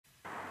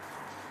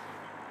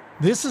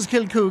This is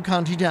Kilcoo,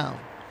 County Down,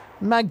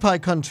 Magpie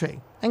Country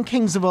and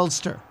Kings of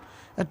Ulster,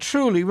 a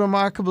truly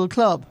remarkable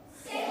club.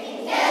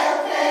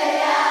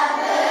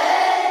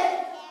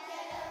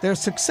 Their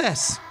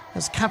success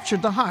has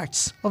captured the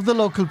hearts of the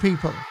local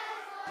people.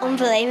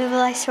 Unbelievable,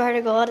 I swear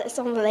to God, it's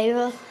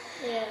unbelievable.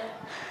 Yeah.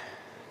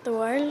 The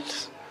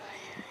world.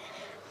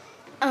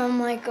 Oh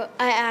my God,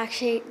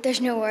 there's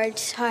no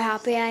words how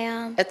happy I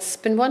am. It's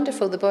been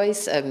wonderful. The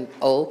boys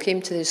all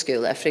came to the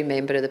school. Every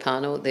member of the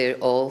panel, they're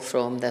all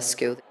from this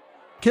school.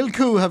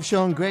 Kilcoo have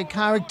shown great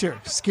character,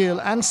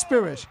 skill and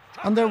spirit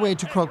on their way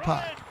to Croke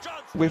Park.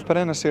 We've put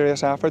in a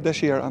serious effort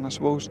this year, and I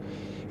suppose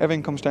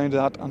everything comes down to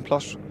that, and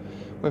plus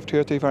we have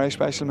 2 or 3 very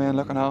special men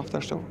looking after,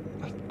 so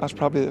that's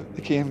probably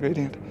the key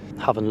ingredient.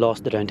 Having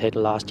lost the Down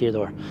title last year, they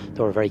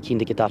were very keen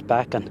to get that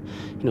back, and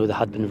they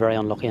had been very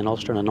unlucky in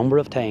Ulster a number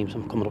of times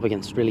and coming up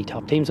against really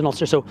top teams in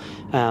Ulster. So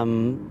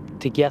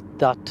to get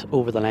that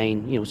over the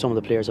line, some of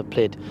the players have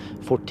played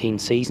 14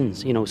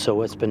 seasons,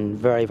 so it's been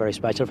very, very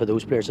special for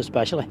those players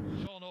especially.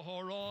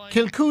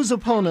 Kilcoo's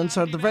opponents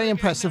are the very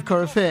impressive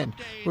Corofin,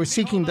 who are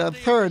seeking their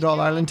 3rd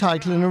All-Ireland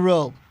title in a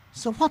row.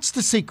 So what's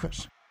the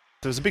secret?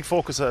 There was a big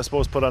focus, I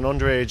suppose, put on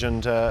underage,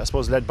 and I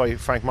suppose led by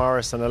Frank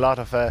Morris and a lot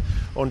of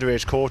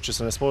underage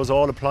coaches, and I suppose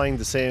all applying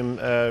the same,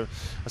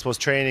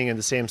 training and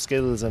the same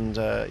skills. And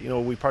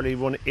we probably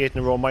won 8 in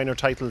a row minor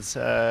titles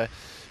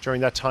during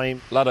that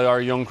time. A lot of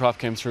our young crop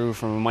came through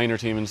from a minor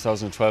team in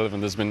 2012,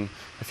 and there's been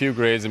a few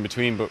grades in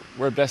between. But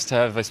we're blessed to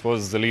have, I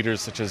suppose, the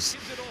leaders such as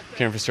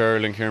Kieran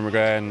Fitzgerald and Kieran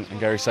McGrath and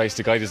Gary Sykes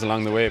to guide us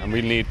along the way. And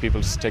we'll need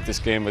people to take this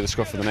game by the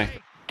scruff of the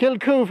neck.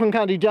 Kilcoo from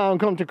County Down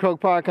come to Croke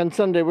Park on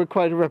Sunday with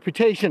quite a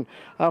reputation.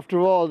 After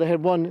all, they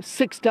had won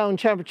 6 Down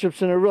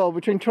championships in a row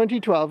between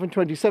 2012 and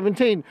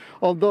 2017,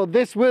 although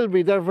this will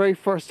be their very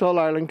first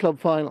All-Ireland club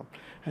final.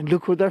 And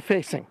look who they're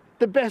facing.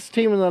 The best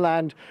team in the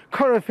land,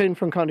 Corofin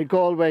from County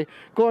Galway,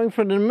 going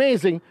for an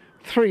amazing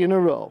 3 in a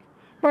row.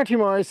 Marty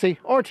Morrissey,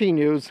 RT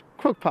News,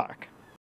 Croke Park.